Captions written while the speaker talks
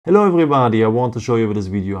Hello everybody, I want to show you with this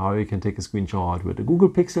video how you can take a screenshot with the Google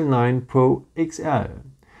Pixel 9 Pro XL.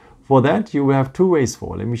 For that you will have two ways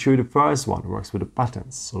for. Let me show you the first one. It works with the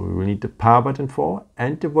buttons. So we will need the power button for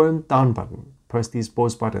and the volume down button. Press these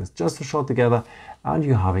both buttons just a shot together and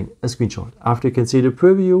you're having a screenshot. After you can see the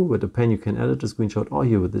preview, with the pen you can edit the screenshot, or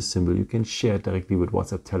here with this symbol you can share it directly with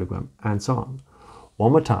WhatsApp, Telegram and so on.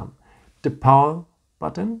 One more time. The power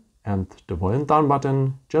button and the volume down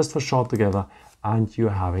button just a shot together and you're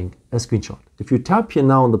having a screenshot. If you tap here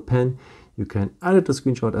now on the pen, you can edit the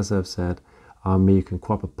screenshot as I've said. Maybe you can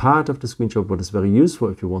crop a part of the screenshot, what is very useful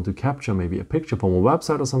if you want to capture maybe a picture from a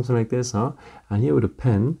website or something like this. And here with a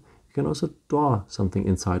pen, you can also draw something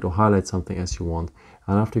inside or highlight something as you want.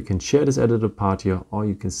 And after you can share this edited part here, or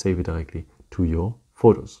you can save it directly to your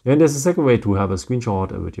photos. And there's a second way to have a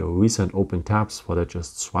screenshot with your recent open tabs. For that,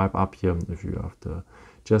 just swipe up here if you have the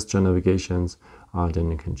gesture navigations.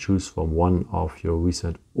 Then you can choose from one of your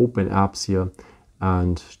recent open apps here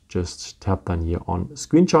and just tap down here on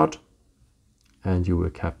screenshot and you will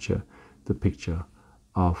capture the picture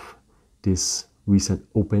of this recent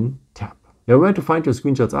open tab. Now where to find your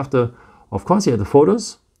screenshots after, of course, you have the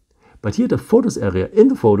photos, but here the photos area, in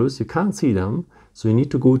the photos you can't see them, so you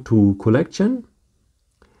need to go to collection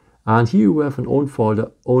and here you have an own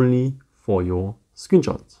folder only for your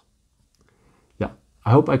screenshots. I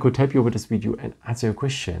hope I could help you with this video and answer your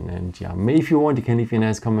question. And yeah, maybe if you want, you can leave me a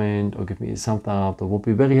nice comment or give me a thumbs up. That would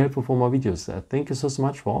be very helpful for my videos. Thank you so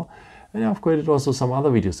much for. And I've created also some other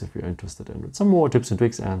videos if you're interested in with some more tips and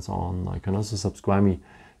tricks and so on. You can also subscribe me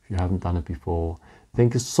if you haven't done it before.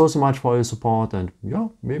 Thank you so much for your support and yeah,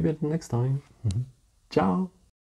 maybe until next time. Ciao.